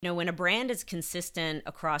When a brand is consistent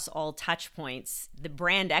across all touch points, the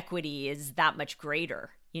brand equity is that much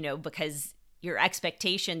greater, because you're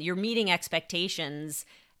meeting expectations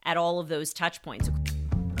at all of those touch points.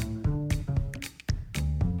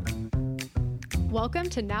 Welcome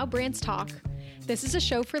to Now Brands Talk. This is a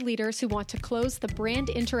show for leaders who want to close the brand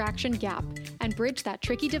interaction gap and bridge that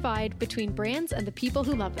tricky divide between brands and the people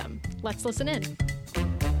who love them. Let's listen in.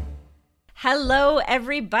 Hello,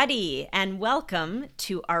 everybody, and welcome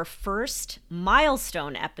to our first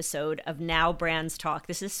milestone episode of Now Brands Talk.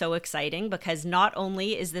 This is so exciting because not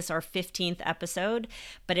only is this our 15th episode,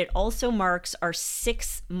 but it also marks our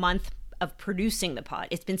 6th month of producing the pod.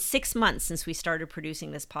 It's been 6 months since we started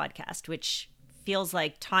producing this podcast, which feels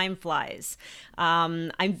like time flies.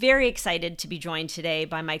 I'm very excited to be joined today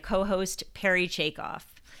by my co-host, Perry Chaikoff.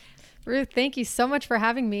 Ruth, thank you so much for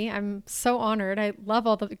having me. I'm so honored. I love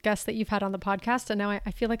all the guests that you've had on the podcast. And now I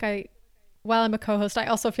feel like while I'm a co-host, I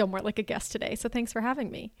also feel more like a guest today. So thanks for having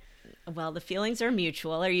me. Well, the feelings are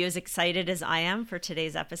mutual. Are you as excited as I am for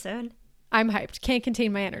today's episode? I'm hyped. Can't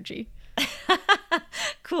contain my energy.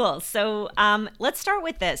 Cool. So let's start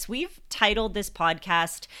with this. We've titled this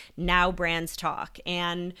podcast Now Brands Talk,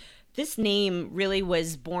 and this name really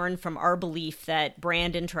was born from our belief that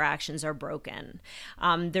brand interactions are broken.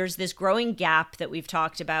 There's this growing gap that we've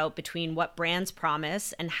talked about between what brands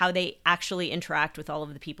promise and how they actually interact with all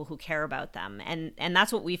of the people who care about them. And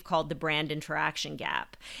that's what we've called the brand interaction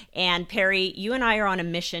gap. And Perry, you and I are on a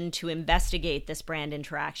mission to investigate this brand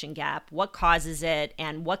interaction gap, what causes it,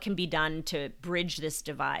 and what can be done to bridge this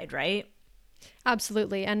divide, right?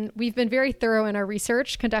 Absolutely. And we've been very thorough in our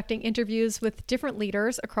research, conducting interviews with different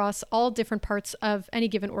leaders across all different parts of any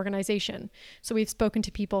given organization. So we've spoken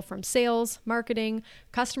to people from sales, marketing,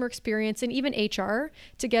 customer experience, and even HR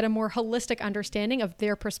to get a more holistic understanding of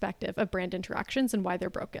their perspective of brand interactions and why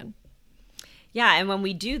they're broken. Yeah, and when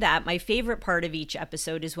we do that, my favorite part of each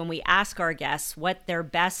episode is when we ask our guests what their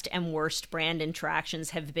best and worst brand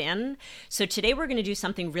interactions have been. So today we're going to do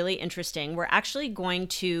something really interesting. We're actually going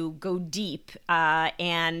to go deep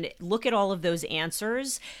and look at all of those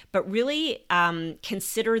answers, but really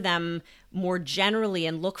consider them more generally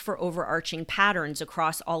and look for overarching patterns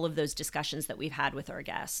across all of those discussions that we've had with our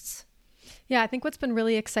guests. Yeah, I think what's been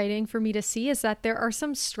really exciting for me to see is that there are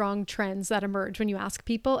some strong trends that emerge when you ask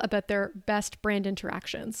people about their best brand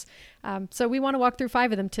interactions. So we want to walk through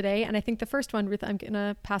 5 of them today. And I think the first one, Ruth, I'm going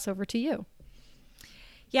to pass over to you.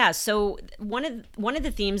 Yeah, so one of the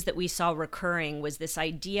themes that we saw recurring was this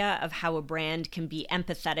idea of how a brand can be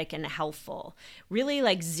empathetic and helpful, really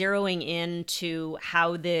like zeroing into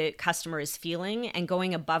how the customer is feeling and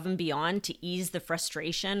going above and beyond to ease the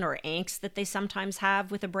frustration or angst that they sometimes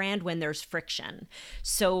have with a brand when there's friction.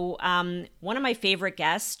 So one of my favorite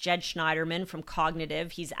guests, Jed Schneiderman from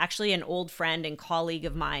Cognitive, he's actually an old friend and colleague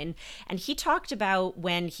of mine, and he talked about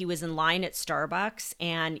when he was in line at Starbucks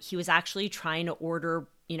and he was actually trying to order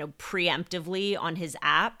preemptively on his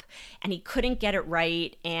app, and he couldn't get it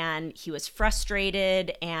right, and he was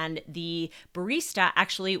frustrated, and the barista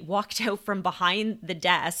actually walked out from behind the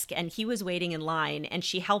desk, and he was waiting in line, and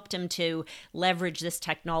she helped him to leverage this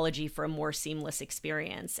technology for a more seamless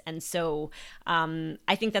experience. And so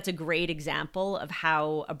I think that's a great example of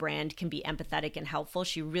how a brand can be empathetic and helpful.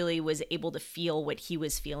 She really was able to feel what he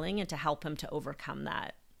was feeling and to help him to overcome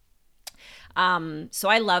that. So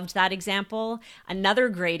I loved that example. Another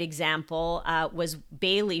great example was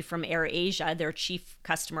Bailey from AirAsia, their chief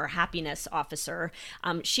customer happiness officer.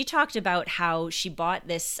 She talked about how she bought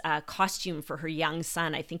this costume for her young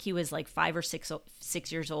son. I think he was like 5 or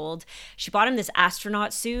 6 years old. She bought him this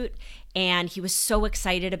astronaut suit, and he was so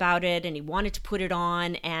excited about it, and he wanted to put it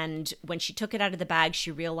on. And when she took it out of the bag,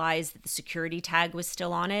 she realized that the security tag was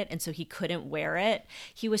still on it, and so he couldn't wear it.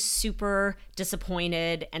 He was super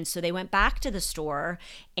disappointed, and so they went back to the store,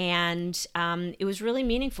 and it was really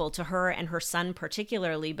meaningful to her and her son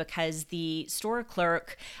particularly, because the store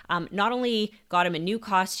clerk not only got him a new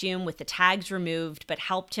costume with the tags removed, but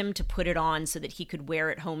helped him to put it on so that he could wear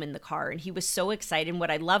it home in the car. And he was so excited. And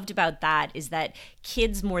what I loved about that is that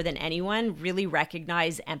kids, more than anyone, really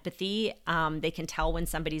recognize empathy. They can tell when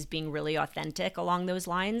somebody's being really authentic along those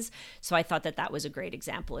lines. So I thought that that was a great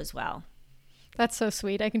example as well. That's so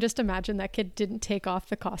sweet. I can just imagine that kid didn't take off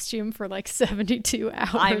the costume for like 72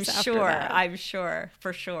 hours. I'm sure,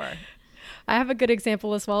 for sure. I have a good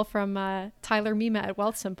example as well from Tyler Mima at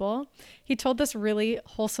Wealthsimple. He told this really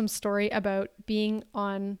wholesome story about being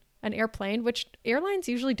on an airplane, which airlines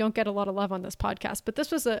usually don't get a lot of love on this podcast. But this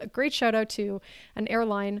was a great shout out to an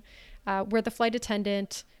airline where the flight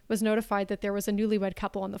attendant was notified that there was a newlywed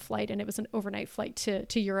couple on the flight, and it was an overnight flight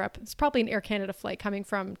to Europe. It's probably an Air Canada flight coming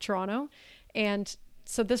from Toronto. And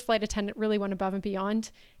So this flight attendant really went above and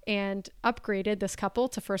beyond and upgraded this couple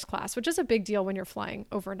to first class, which is a big deal when you're flying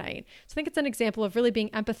overnight. So I think it's an example of really being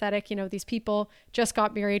empathetic. You know, these people just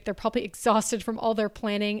got married. They're probably exhausted from all their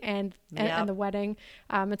planning and the wedding.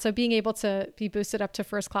 And so being able to be boosted up to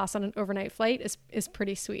first class on an overnight flight is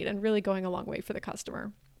pretty sweet and really going a long way for the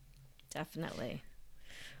customer. Definitely.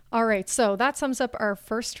 All right, so that sums up our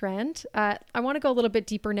first trend. I want to go a little bit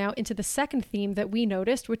deeper now into the second theme that we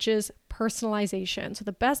noticed, which is personalization. So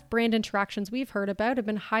the best brand interactions we've heard about have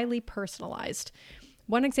been highly personalized.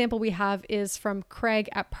 One example we have is from Craig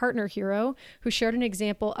at Partner Hero, who shared an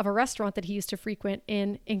example of a restaurant that he used to frequent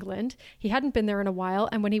in England. He hadn't been there in a while,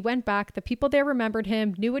 and when he went back, the people there remembered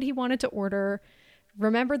him, knew what he wanted to order,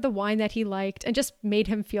 remembered the wine that he liked, and just made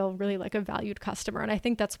him feel really like a valued customer. And I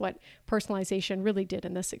think that's what personalization really did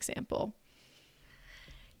in this example.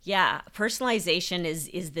 Yeah, personalization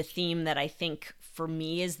is the theme that I think for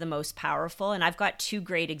me is the most powerful. And I've got two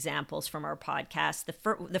great examples from our podcast.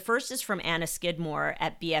 The first is from Anna Skidmore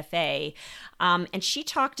at BFA. And she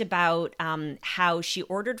talked about how she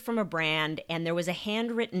ordered from a brand and there was a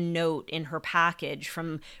handwritten note in her package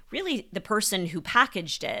from really the person who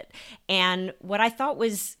packaged it. And what I thought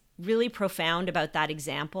was really profound about that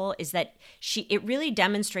example is that it really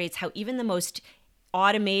demonstrates how even the most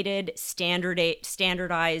automated,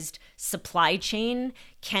 standardized supply chain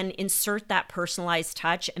can insert that personalized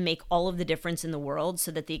touch and make all of the difference in the world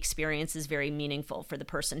so that the experience is very meaningful for the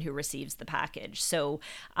person who receives the package. So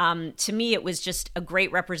to me, it was just a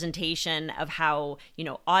great representation of how,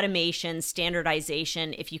 automation,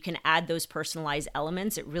 standardization, if you can add those personalized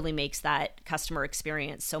elements, it really makes that customer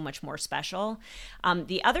experience so much more special.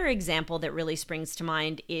 The other example that really springs to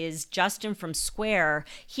mind is Justin from Square.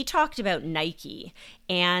 He talked about Nike,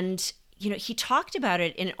 and he talked about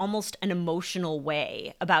it in almost an emotional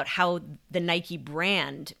way about how the Nike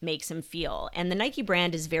brand makes him feel. And the Nike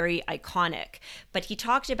brand is very iconic, but he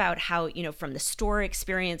talked about how, from the store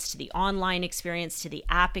experience to the online experience to the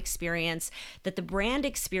app experience, that the brand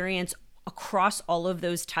experience across all of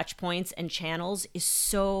those touch points and channels is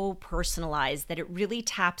so personalized that it really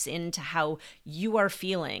taps into how you are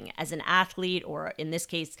feeling as an athlete, or in this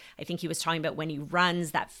case, I think he was talking about when he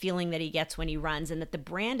runs, that feeling that he gets when he runs, and that the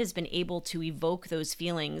brand has been able to evoke those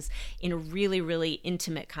feelings in a really, really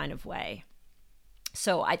intimate kind of way.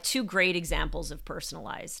 So two great examples of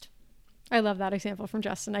personalized. I love that example from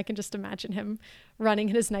Justin. I can just imagine him running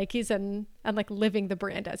in his Nikes and like living the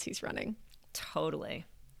brand as he's running. Totally.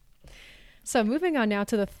 So moving on now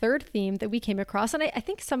to the third theme that we came across, and I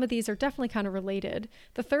think some of these are definitely kind of related.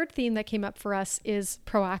 The third theme that came up for us is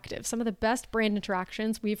proactive. Some of the best brand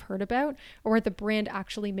interactions we've heard about are where the brand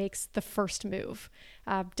actually makes the first move.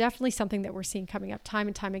 Definitely something that we're seeing coming up time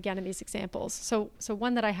and time again in these examples. So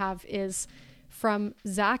one that I have is from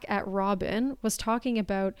Zach at Robin, was talking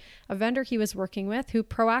about a vendor he was working with who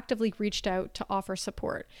proactively reached out to offer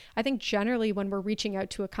support. I think generally when we're reaching out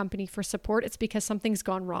to a company for support, it's because something's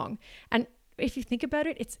gone wrong. And if you think about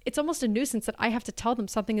it, it's almost a nuisance that I have to tell them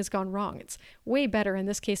something has gone wrong. It's way better in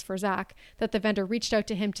this case for Zach that the vendor reached out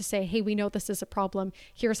to him to say, hey, we know this is a problem.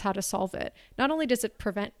 Here's how to solve it. Not only does it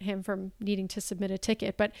prevent him from needing to submit a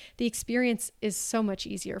ticket, but the experience is so much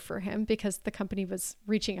easier for him because the company was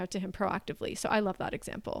reaching out to him proactively. So I love that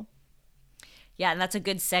example. Yeah, and that's a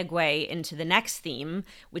good segue into the next theme,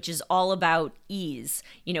 which is all about ease.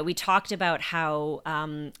 We talked about how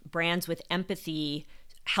brands with empathy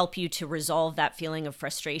help you to resolve that feeling of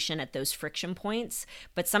frustration at those friction points.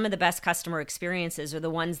 But some of the best customer experiences are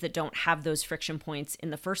the ones that don't have those friction points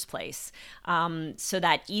in the first place. So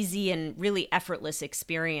that easy and really effortless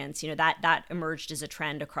experience, that emerged as a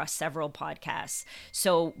trend across several podcasts.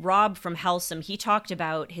 So Rob from Helsum, he talked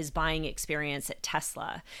about his buying experience at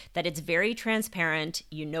Tesla, that it's very transparent.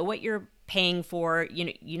 You know what you're paying for,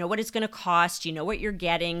 you know what it's going to cost, you know what you're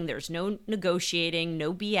getting. There's no negotiating,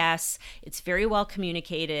 no BS. It's very well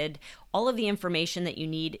communicated. All of the information that you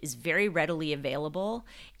need is very readily available.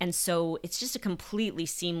 And so it's just a completely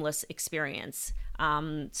seamless experience.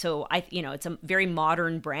 So it's a very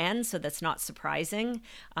modern brand, so that's not surprising.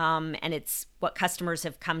 And it's what customers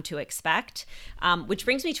have come to expect. Which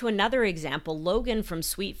brings me to another example. Logan from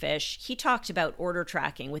Sweetfish, he talked about order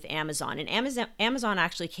tracking with Amazon. And Amazon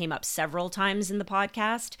actually came up several times in the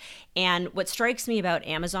podcast. And what strikes me about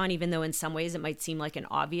Amazon, even though in some ways it might seem like an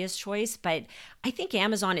obvious choice, but I think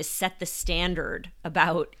Amazon has set the standard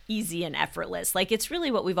about easy and effortless. Like, it's really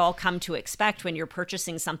what we've all come to expect when you're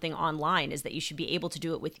purchasing something online, is that you should be able to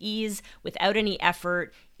do it with ease, without any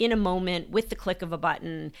effort, in a moment, with the click of a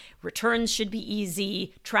button. Returns should be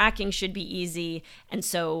easy, tracking should be easy. And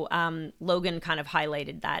so Logan kind of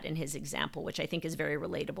highlighted that in his example, which I think is very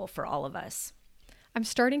relatable for all of us. I'm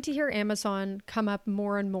starting to hear Amazon come up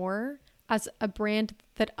more and more as a brand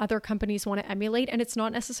that other companies want to emulate. And it's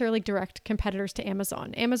not necessarily direct competitors to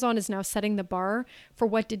Amazon. Amazon is now setting the bar for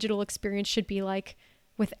what digital experience should be like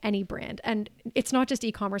with any brand. And it's not just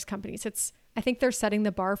e-commerce companies. I think they're setting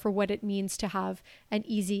the bar for what it means to have an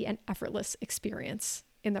easy and effortless experience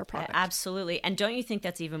in their product. Absolutely. And don't you think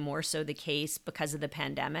that's even more so the case because of the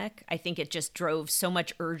pandemic? I think it just drove so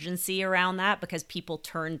much urgency around that because people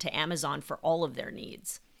turned to Amazon for all of their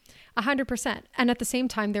needs. 100%. And at the same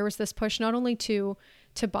time, there was this push not only to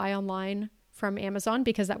buy online from Amazon,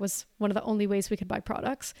 because that was one of the only ways we could buy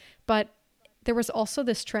products, but there was also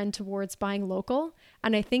this trend towards buying local.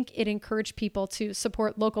 And I think it encouraged people to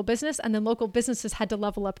support local business, and then local businesses had to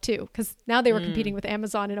level up too, because now they were competing with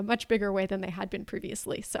Amazon in a much bigger way than they had been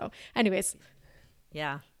previously. So anyways.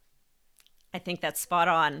 Yeah, I think that's spot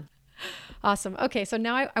on. Awesome. Okay, so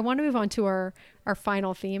now I want to move on to our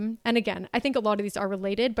final theme. And again, I think a lot of these are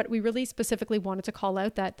related, but we really specifically wanted to call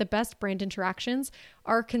out that the best brand interactions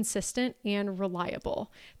are consistent and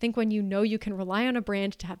reliable. I think when you know you can rely on a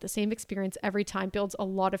brand to have the same experience every time builds a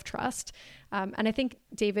lot of trust. And I think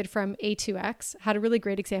David from A2X had a really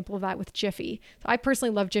great example of that with Jiffy. So I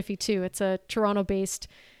personally love Jiffy too. It's a Toronto-based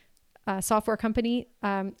software company,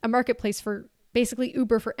 a marketplace for basically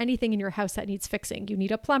Uber for anything in your house that needs fixing. You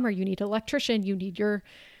need a plumber, you need an electrician, you need your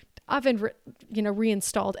oven,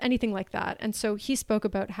 reinstalled, anything like that. And so he spoke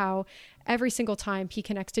about how every single time he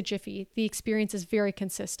connects to Jiffy, the experience is very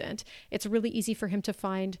consistent. It's really easy for him to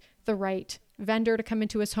find the right vendor to come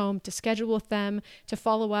into his home, to schedule with them, to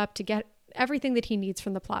follow up, to get everything that he needs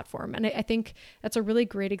from the platform. And I think that's a really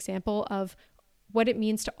great example of what it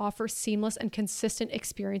means to offer seamless and consistent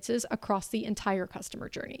experiences across the entire customer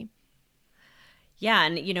journey. Yeah.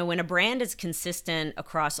 And, when a brand is consistent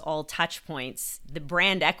across all touch points, the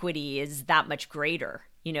brand equity is that much greater,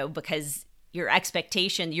 because you're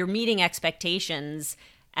meeting expectations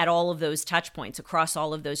at all of those touch points, across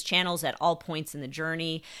all of those channels, at all points in the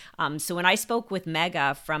journey. So when I spoke with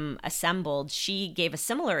Mega from Assembled, she gave a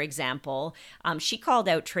similar example. She called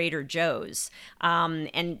out Trader Joe's.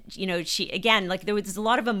 She, again, there was a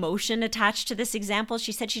lot of emotion attached to this example.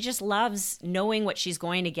 She said she just loves knowing what she's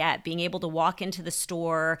going to get, being able to walk into the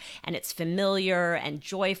store and it's familiar and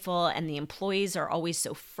joyful, and the employees are always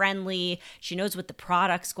so friendly. She knows what the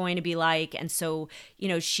product's going to be like. And so,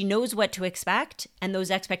 she knows what to expect, and those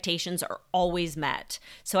expectations are always met.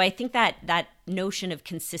 So I think that notion of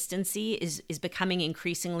consistency is becoming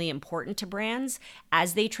increasingly important to brands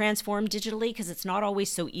as they transform digitally, because it's not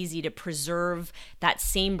always so easy to preserve that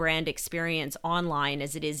same brand experience online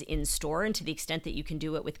as it is in store. And to the extent that you can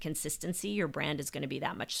do it with consistency, your brand is going to be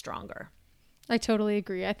that much stronger. I totally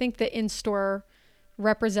agree. I think the in-store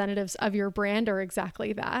representatives of your brand are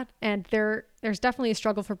exactly that. And there's definitely a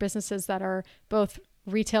struggle for businesses that are both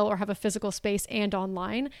retail or have a physical space and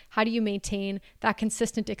online. How do you maintain that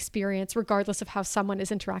consistent experience regardless of how someone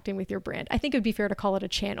is interacting with your brand? I think it would be fair to call it a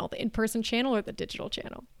channel, the in-person channel or the digital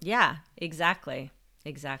channel. Yeah, exactly.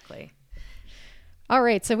 All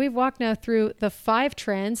right, so we've walked now through the 5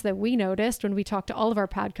 trends that we noticed when we talked to all of our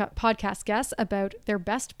podcast guests about their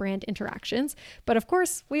best brand interactions. But of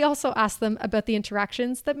course, we also asked them about the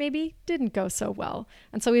interactions that maybe didn't go so well.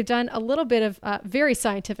 And so we've done a little bit of very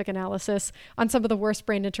scientific analysis on some of the worst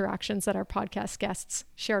brand interactions that our podcast guests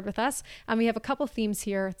shared with us. And we have a couple themes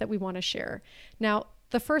here that we want to share. Now,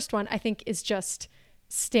 the first one I think is just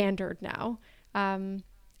standard now.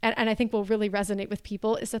 And I think will really resonate with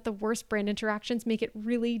people, is that the worst brand interactions make it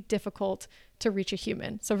really difficult to reach a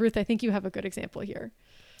human. So Ruth, I think you have a good example here.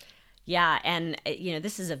 Yeah. And,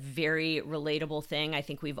 this is a very relatable thing. I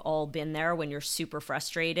think we've all been there when you're super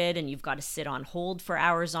frustrated and you've got to sit on hold for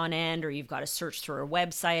hours on end, or you've got to search through a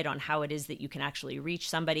website on how it is that you can actually reach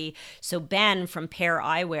somebody. So Ben from Pair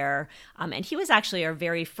Eyewear, and he was actually our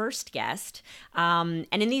very first guest. And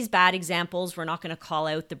in these bad examples, we're not going to call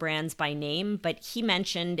out the brands by name, but he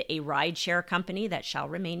mentioned a rideshare company that shall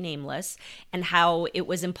remain nameless and how it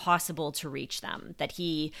was impossible to reach them, that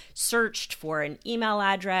he searched for an email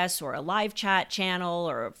address or a live chat channel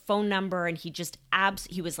or a phone number, and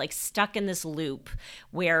he was like stuck in this loop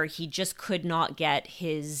where he just could not get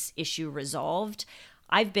his issue resolved.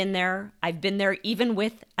 I've been there even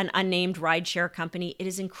with an unnamed rideshare company. It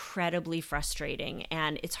is incredibly frustrating,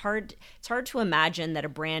 and it's hard to imagine that a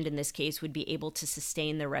brand in this case would be able to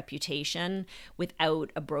sustain their reputation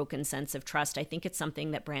without a broken sense of trust. I think it's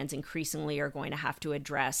something that brands increasingly are going to have to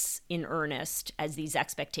address in earnest as these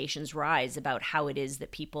expectations rise about how it is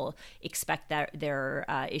that people expect their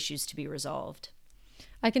issues to be resolved.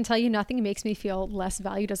 I can tell you nothing makes me feel less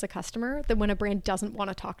valued as a customer than when a brand doesn't want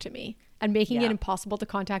to talk to me. And making it impossible to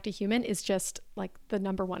contact a human is just like the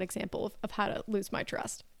number one example of how to lose my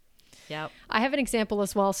trust. Yep. I have an example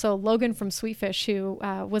as well. So Logan from Sweetfish, who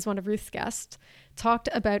was one of Ruth's guests, talked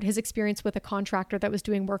about his experience with a contractor that was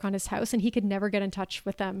doing work on his house, and he could never get in touch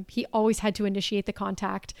with them. He always had to initiate the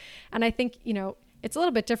contact. And I think, you know, it's a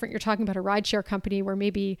little bit different. You're talking about a rideshare company where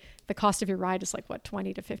maybe the cost of your ride is like, what,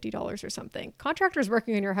 $20 to $50 or something. Contractors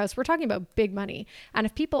working on your house, we're talking about big money. And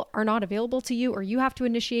if people are not available to you, or you have to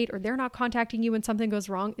initiate, or they're not contacting you when something goes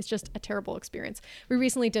wrong, it's just a terrible experience. We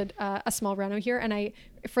recently did a small reno here, and I,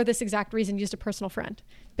 for this exact reason, used a personal friend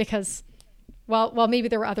because while maybe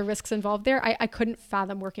there were other risks involved there, I couldn't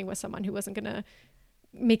fathom working with someone who wasn't going to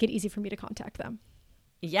make it easy for me to contact them.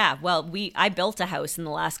 Yeah, well, I built a house in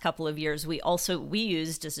the last couple of years. We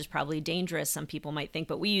used, this is probably dangerous, some people might think,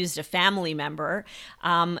 but we used a family member.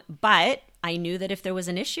 But I knew that if there was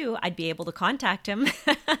an issue, I'd be able to contact him.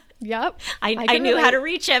 Yep. I knew how to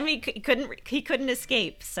reach him. He couldn't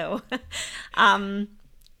escape. So,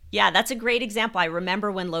 yeah, that's a great example. I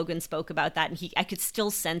remember when Logan spoke about that, and I could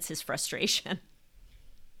still sense his frustration.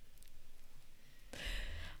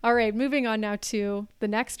 All right, moving on now to the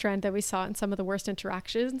next trend that we saw in some of the worst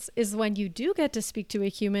interactions is when you do get to speak to a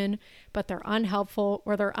human, but they're unhelpful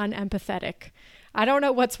or they're unempathetic. I don't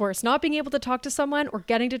know what's worse, not being able to talk to someone or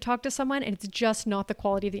getting to talk to someone, and it's just not the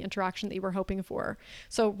quality of the interaction that you were hoping for.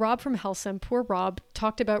 So Rob from Helsum, poor Rob,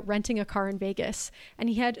 talked about renting a car in Vegas, and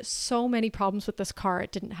he had so many problems with this car.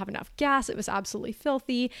 It didn't have enough gas. It was absolutely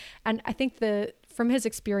filthy. And I think from his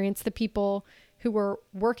experience, the people who were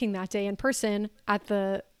working that day in person at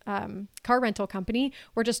the car rental company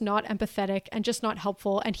were just not empathetic and just not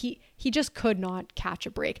helpful, and he just could not catch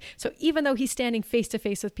a break. So even though he's standing face to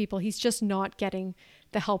face with people, he's just not getting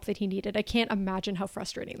the help that he needed. I can't imagine how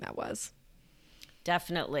frustrating that was.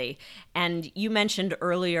 Definitely. And you mentioned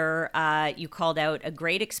earlier, you called out a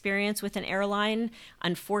great experience with an airline.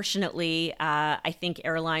 Unfortunately, I think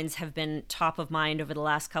airlines have been top of mind over the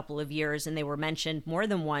last couple of years, and they were mentioned more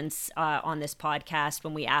than once on this podcast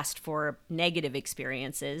when we asked for negative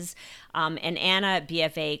experiences. And Anna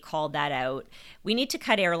BFA called that out. We need to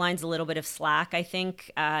cut airlines a little bit of slack, I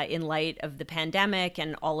think, in light of the pandemic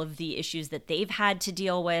and all of the issues that they've had to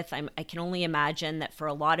deal with. I can only imagine that for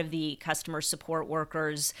a lot of the customer support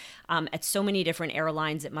workers at so many different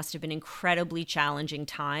airlines, it must have been an incredibly challenging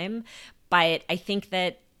time. But I think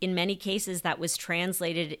that in many cases that was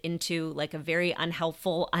translated into like a very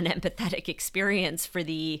unhelpful, unempathetic experience for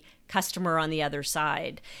the customer on the other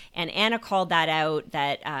side. And Anna called that out,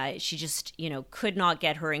 that she just, could not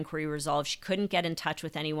get her inquiry resolved. She couldn't get in touch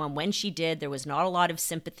with anyone. When she did, there was not a lot of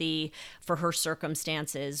sympathy for her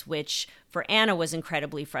circumstances, which for Anna was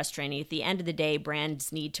incredibly frustrating. At the end of the day,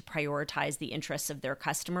 brands need to prioritize the interests of their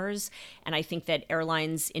customers. And I think that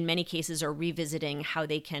airlines in many cases are revisiting how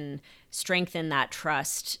they can strengthen that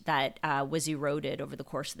trust that was eroded over the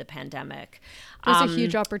course of the pandemic. There's a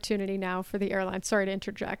huge opportunity now for the airlines. Sorry to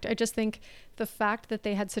interject. I just think the fact that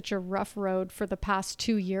they had such a rough road for the past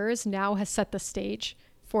 2 years now has set the stage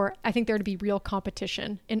for, I think, there to be real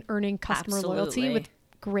competition in earning customer loyalty with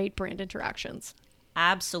great brand interactions.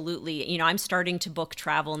 Absolutely. I'm starting to book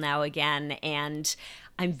travel now again, and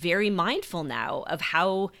I'm very mindful now of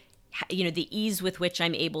how the ease with which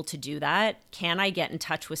I'm able to do that. Can I get in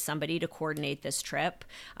touch with somebody to coordinate this trip?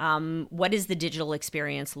 What does the digital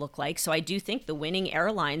experience look like? So I do think the winning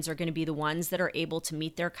airlines are going to be the ones that are able to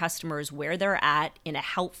meet their customers where they're at in a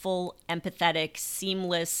helpful, empathetic,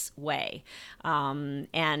 seamless way.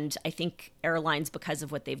 And I think airlines, because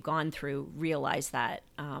of what they've gone through, realize that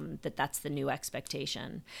that's the new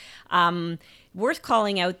expectation. Worth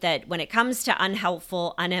calling out that when it comes to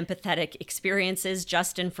unhelpful, unempathetic experiences,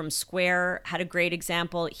 Justin from Square had a great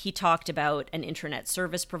example. He talked about an internet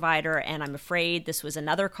service provider, and I'm afraid this was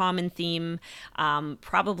another common theme,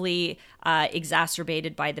 probably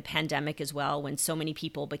exacerbated by the pandemic as well, when so many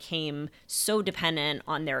people became so dependent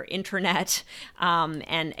on their internet.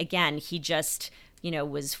 And again, he just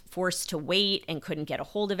was forced to wait and couldn't get a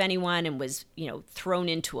hold of anyone, and was, thrown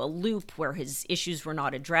into a loop where his issues were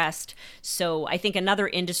not addressed. So I think another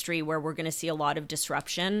industry where we're going to see a lot of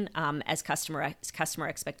disruption as customer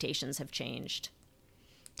expectations have changed.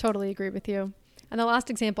 Totally agree with you. And the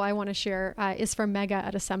last example I want to share is from Mega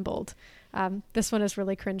at Assembled. This one is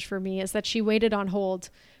really cringe for me, is that she waited on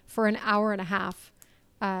hold for an hour and a half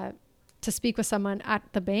to speak with someone at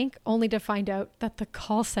the bank, only to find out that the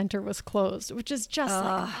call center was closed, which is just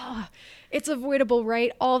it's avoidable,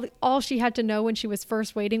 right? All she had to know when she was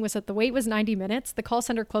first waiting was that the wait was 90 minutes. The call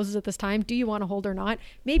center closes at this time. Do you want to hold or not?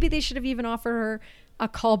 Maybe they should have even offered her a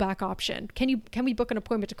callback option. Can we book an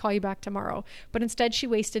appointment to call you back tomorrow? But instead she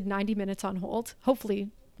wasted 90 minutes on hold, hopefully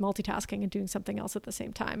multitasking and doing something else at the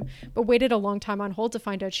same time, but waited a long time on hold to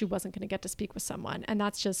find out she wasn't going to get to speak with someone. And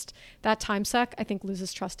that's just, that time suck, I think,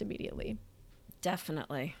 loses trust immediately.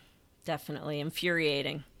 Definitely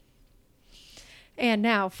infuriating. And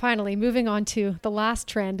now, finally, moving on to the last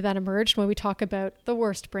trend that emerged when we talk about the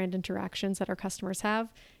worst brand interactions that our customers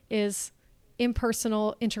have is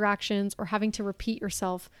impersonal interactions or having to repeat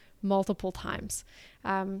yourself multiple times.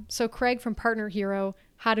 So Craig from Partner Hero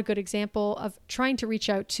had a good example of trying to reach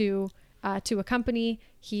out to a company.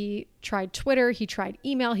 He tried Twitter, he tried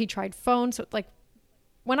email, he tried phone. So like,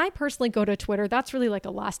 when I personally go to Twitter, that's really like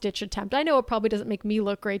a last ditch attempt. I know it probably doesn't make me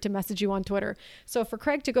look great to message you on Twitter. So for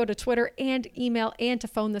Craig to go to Twitter and email and to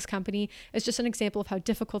phone this company is just an example of how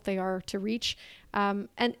difficult they are to reach. And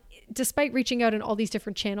despite reaching out in all these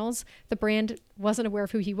different channels, the brand wasn't aware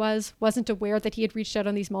of who he was, wasn't aware that he had reached out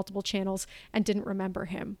on these multiple channels, and didn't remember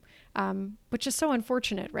him, which is so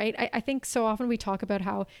unfortunate, right? I think so often we talk about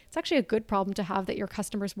how it's actually a good problem to have that your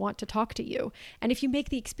customers want to talk to you. And if you make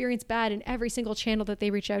the experience bad in every single channel that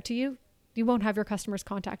they reach out to you, you won't have your customers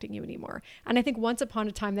contacting you anymore. And I think once upon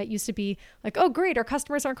a time that used to be like, oh, great, our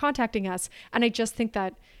customers aren't contacting us. And I just think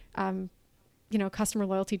that, customer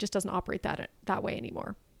loyalty just doesn't operate that way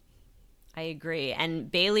anymore. I agree. And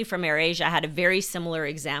Bailey from AirAsia had a very similar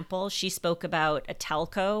example. She spoke about a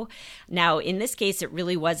telco. Now, in this case, it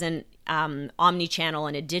really wasn't omni-channel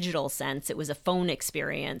in a digital sense. It was a phone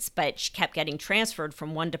experience, but she kept getting transferred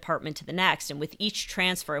from one department to the next. And with each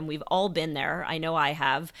transfer, and we've all been there, I know I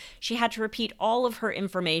have, she had to repeat all of her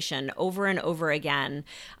information over and over again,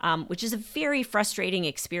 which is a very frustrating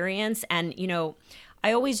experience. And,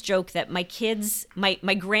 I always joke that my kids, my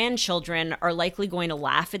grandchildren are likely going to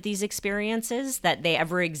laugh at these experiences that they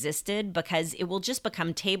ever existed, because it will just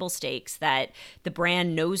become table stakes that the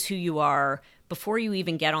brand knows who you are before you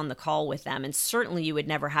even get on the call with them. And certainly you would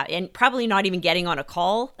never have, and probably not even getting on a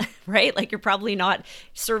call, right? Like, you're probably not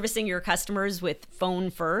servicing your customers with phone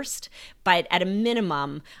first, but at a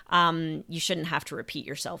minimum, you shouldn't have to repeat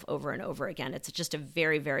yourself over and over again. It's just a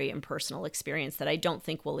very, very impersonal experience that I don't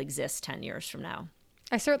think will exist 10 years from now.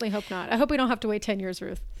 I certainly hope not. I hope we don't have to wait 10 years,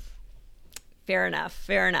 Ruth. Fair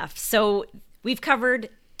enough. So we've covered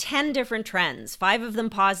 10 different trends, 5 of them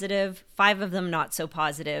positive, 5 of them not so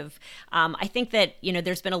positive. I think that,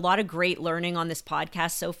 there's been a lot of great learning on this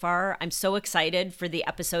podcast so far. I'm so excited for the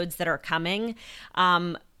episodes that are coming.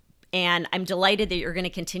 And I'm delighted that you're going to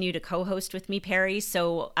continue to co-host with me, Perry.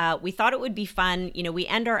 So we thought it would be fun. We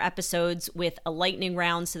end our episodes with a lightning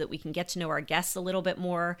round so that we can get to know our guests a little bit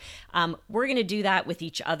more. We're going to do that with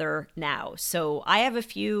each other now. So I have a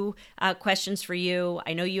few questions for you.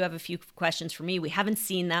 I know you have a few questions for me. We haven't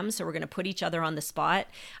seen them, so we're going to put each other on the spot.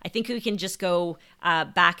 I think we can just go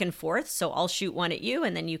back and forth. So I'll shoot one at you,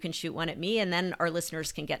 and then you can shoot one at me, and then our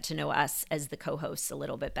listeners can get to know us as the co-hosts a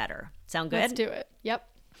little bit better. Sound good? Let's do it. Yep.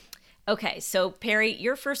 Okay, so Perry,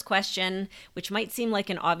 your first question, which might seem like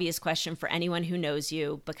an obvious question for anyone who knows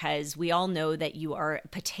you, because we all know that you are a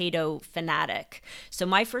potato fanatic. So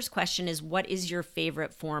my first question is, what is your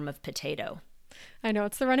favorite form of potato? I know,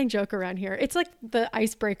 it's the running joke around here. It's like the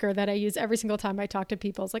icebreaker that I use every single time I talk to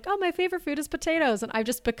people. It's like, oh, my favorite food is potatoes. And I've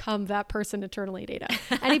just become that person eternally, Data.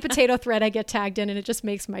 Any potato thread I get tagged in, and it just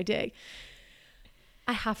makes my day.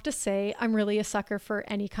 I have to say, I'm really a sucker for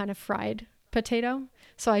any kind of fried potato.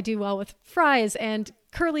 So I do well with fries and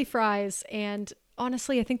curly fries. And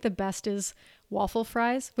honestly, I think the best is waffle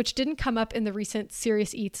fries, which didn't come up in the recent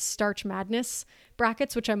Serious Eats Starch Madness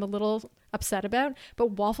brackets, which I'm a little upset about.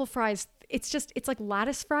 But waffle fries, it's like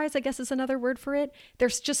lattice fries, I guess is another word for it.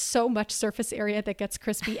 There's just so much surface area that gets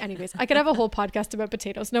crispy. Anyways, I could have a whole podcast about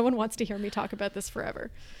potatoes. No one wants to hear me talk about this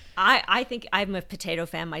forever. I think I'm a potato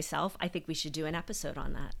fan myself. I think we should do an episode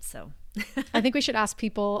on that. So I think we should ask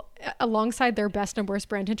people, alongside their best and worst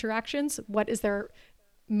brand interactions, what is their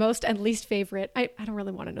most and least favorite. I don't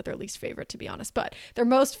really want to know their least favorite, to be honest, but their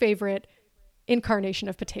most favorite incarnation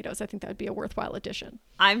of potatoes. I think that would be a worthwhile addition.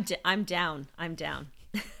 I'm down.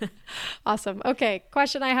 Awesome. Okay.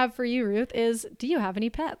 Question I have for you, Ruth, is do you have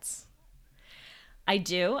any pets? I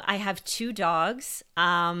do. I have 2 dogs.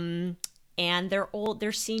 And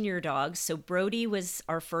they're senior dogs. So Brody was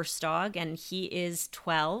our first dog, and he is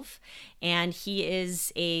 12, and he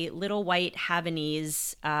is a little white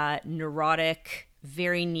Havanese, neurotic,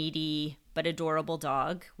 very needy, but adorable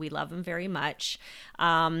dog. We love him very much.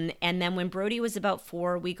 And then when Brody was about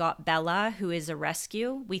 4, we got Bella, who is a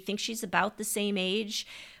rescue. We think she's about the same age.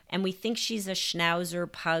 and we think she's a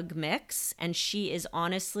Schnauzer Pug mix. And she is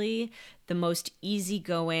honestly the most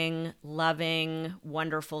easygoing, loving,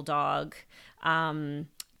 wonderful dog.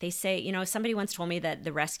 They say, somebody once told me that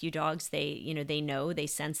the rescue dogs, they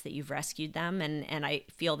sense that you've rescued them. And I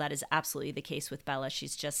feel that is absolutely the case with Bella.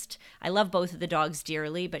 I love both of the dogs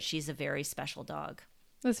dearly, but she's a very special dog.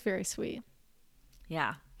 That's very sweet.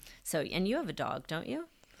 Yeah. So, and you have a dog, don't you?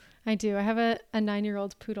 I do. I have a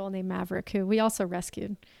 9-year-old poodle named Maverick, who we also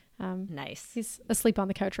rescued. Nice. He's asleep on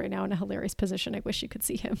the couch right now in a hilarious position. I wish you could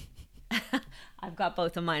see him. I've got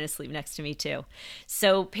both of mine asleep next to me too.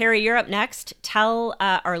 So Perry, you're up next. Tell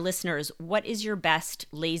our listeners, what is your best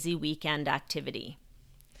lazy weekend activity?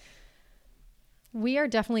 We are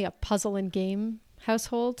definitely a puzzle and game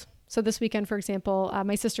household. So this weekend, for example,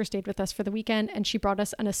 my sister stayed with us for the weekend and she brought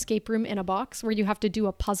us an escape room in a box where you have to do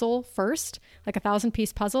a puzzle first, like a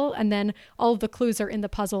 1,000-piece puzzle. And then all of the clues are in the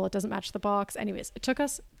puzzle. It doesn't match the box. Anyways, it took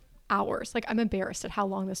us hours. Like, I'm embarrassed at how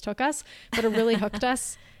long this took us, but it really hooked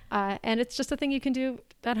us. And it's just a thing you can do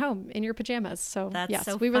at home in your pajamas. So that's yes,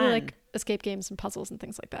 so we fun. really like escape games and puzzles and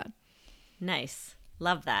things like that. Nice.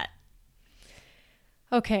 Love that.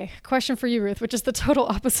 Okay, question for you, Ruth, which is the total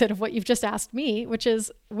opposite of what you've just asked me, which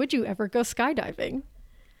is, would you ever go skydiving?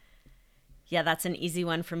 Yeah, that's an easy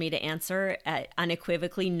one for me to answer.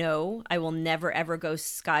 Unequivocally, no. I will never, ever go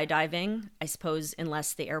skydiving. I suppose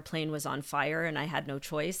unless the airplane was on fire and I had no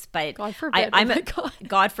choice. But God forbid.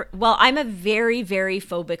 I'm a very, very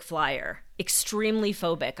phobic flyer. Extremely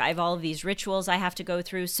phobic. I have all of these rituals I have to go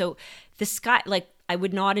through. So I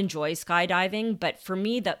would not enjoy skydiving. But for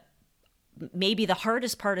me, maybe the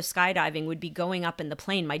hardest part of skydiving would be going up in the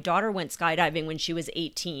plane. My daughter went skydiving when she was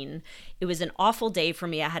 18. It was an awful day for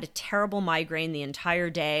me. I had a terrible migraine the entire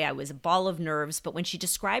day. I was a ball of nerves. But when she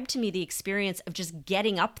described to me the experience of just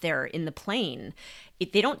getting up there in the plane,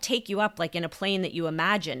 they don't take you up like in a plane that you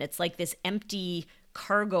imagine. It's like this empty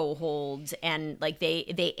cargo hold, and like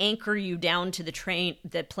they anchor you down to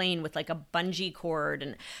the plane with like a bungee cord,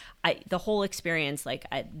 and the whole experience,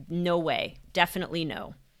 no way, definitely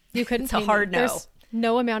no. You couldn't. It's a hard no. There's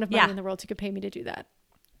no amount of money in the world you could pay me to do that.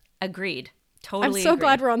 Agreed. Totally. I'm so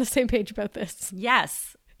glad we're on the same page about this.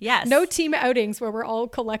 Yes. No team outings where we're all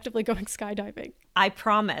collectively going skydiving. I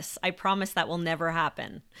promise that will never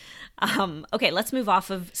happen. Okay, let's move off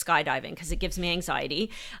of skydiving because it gives me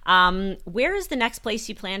anxiety. Where is the next place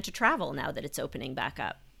you plan to travel now that it's opening back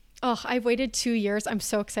up? Oh, I've waited 2 years. I'm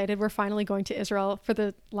so excited. We're finally going to Israel for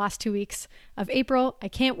the last 2 weeks of April. I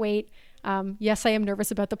can't wait. Yes, I am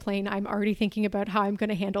nervous about the plane. I'm already thinking about how I'm going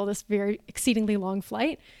to handle this very exceedingly long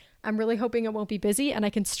flight. I'm really hoping it won't be busy and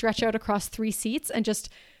I can stretch out across 3 seats and just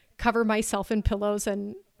cover myself in pillows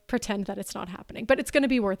and pretend that it's not happening. But it's going to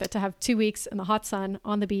be worth it to have 2 weeks in the hot sun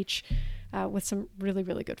on the beach with some really,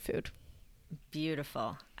 really good food.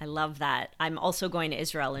 Beautiful. I love that. I'm also going to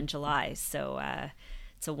Israel in July, so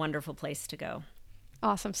it's a wonderful place to go.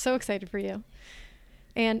 Awesome. So excited for you.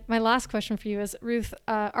 And my last question for you is, Ruth,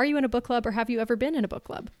 are you in a book club or have you ever been in a book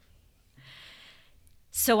club?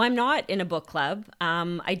 So I'm not in a book club.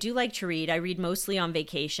 I do like to read. I read mostly on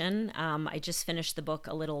vacation. I just finished the book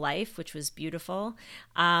A Little Life, which was beautiful.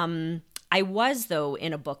 I was, though,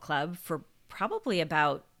 in a book club for probably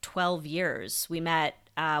about 12 years. We met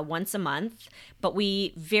once a month, but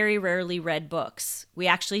we very rarely read books. We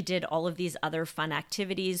actually did all of these other fun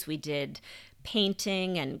activities. We did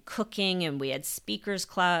painting and cooking, and we had speakers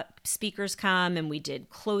come, and we did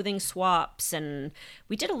clothing swaps, and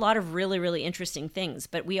we did a lot of really, really interesting things,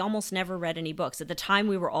 but we almost never read any books. At the time,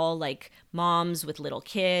 we were all like moms with little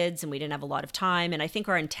kids, and we didn't have a lot of time, and I think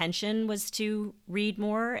our intention was to read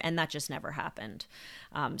more, and that just never happened.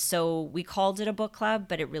 So we called it a book club,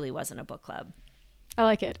 but it really wasn't a book club. I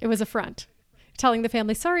like it. It was a front. Telling the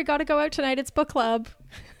family, sorry, got to go out tonight. It's book club.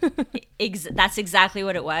 That's exactly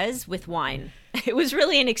what it was, with wine. It was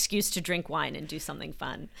really an excuse to drink wine and do something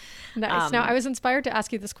fun. Nice. Now, I was inspired to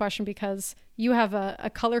ask you this question because you have a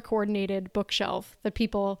color-coordinated bookshelf that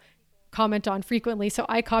people comment on frequently. So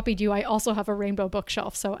I copied you. I also have a rainbow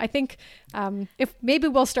bookshelf. So I think if maybe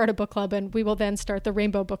we'll start a book club and we will then start the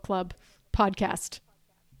Rainbow Book Club podcast.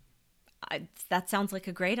 That sounds like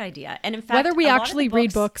a great idea. And in fact, whether we actually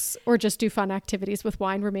read books or just do fun activities with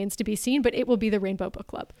wine remains to be seen, but it will be the Rainbow Book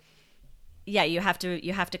Club. Yeah, you have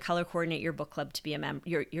to color coordinate your book club to be a member,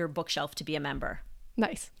 your bookshelf to be a member.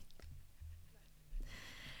 Nice.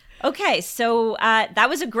 Okay, so that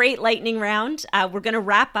was a great lightning round. We're going to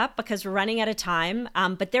wrap up because we're running out of time,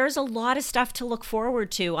 but there's a lot of stuff to look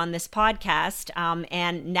forward to on this podcast,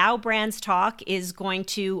 and Now Brands Talk is going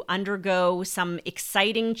to undergo some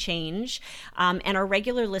exciting change, and our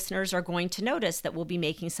regular listeners are going to notice that we'll be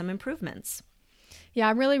making some improvements. Yeah,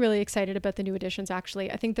 I'm really, really excited about the new additions, actually.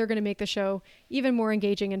 I think they're going to make the show even more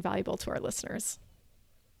engaging and valuable to our listeners.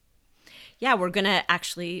 Yeah, we're going to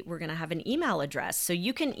have an email address. So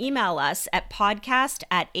you can email us at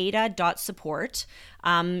podcast@ada.support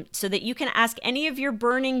so that you can ask any of your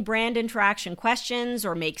burning brand interaction questions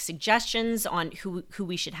or make suggestions on who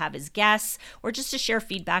we should have as guests or just to share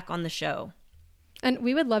feedback on the show. And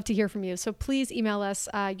we would love to hear from you. So please email us.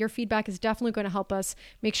 Your feedback is definitely going to help us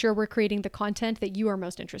make sure we're creating the content that you are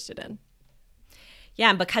most interested in.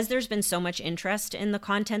 Yeah, and because there's been so much interest in the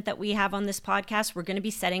content that we have on this podcast, we're going to be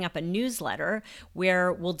setting up a newsletter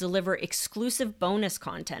where we'll deliver exclusive bonus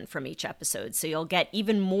content from each episode. So you'll get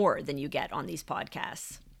even more than you get on these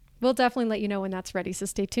podcasts. We'll definitely let you know when that's ready. So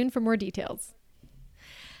stay tuned for more details.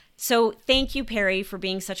 So thank you, Perry, for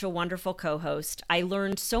being such a wonderful co-host. I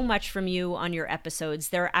learned so much from you on your episodes.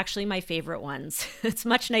 They're actually my favorite ones. It's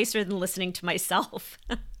much nicer than listening to myself.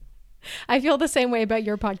 I feel the same way about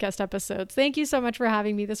your podcast episodes. Thank you so much for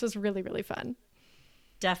having me. This was really, really fun.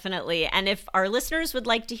 Definitely. And if our listeners would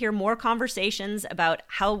like to hear more conversations about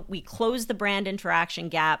how we close the brand interaction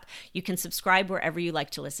gap, you can subscribe wherever you like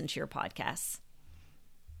to listen to your podcasts.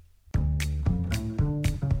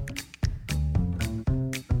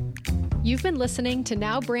 You've been listening to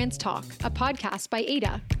Now Brands Talk, a podcast by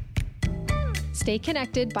Ada. Stay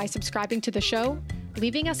connected by subscribing to the show,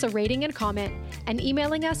 leaving us a rating and comment, and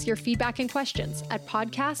emailing us your feedback and questions at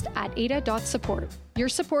podcast@ada.support. Your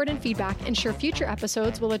support and feedback ensure future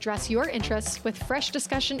episodes will address your interests with fresh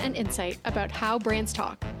discussion and insight about how brands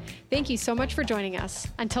talk. Thank you so much for joining us.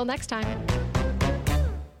 Until next time.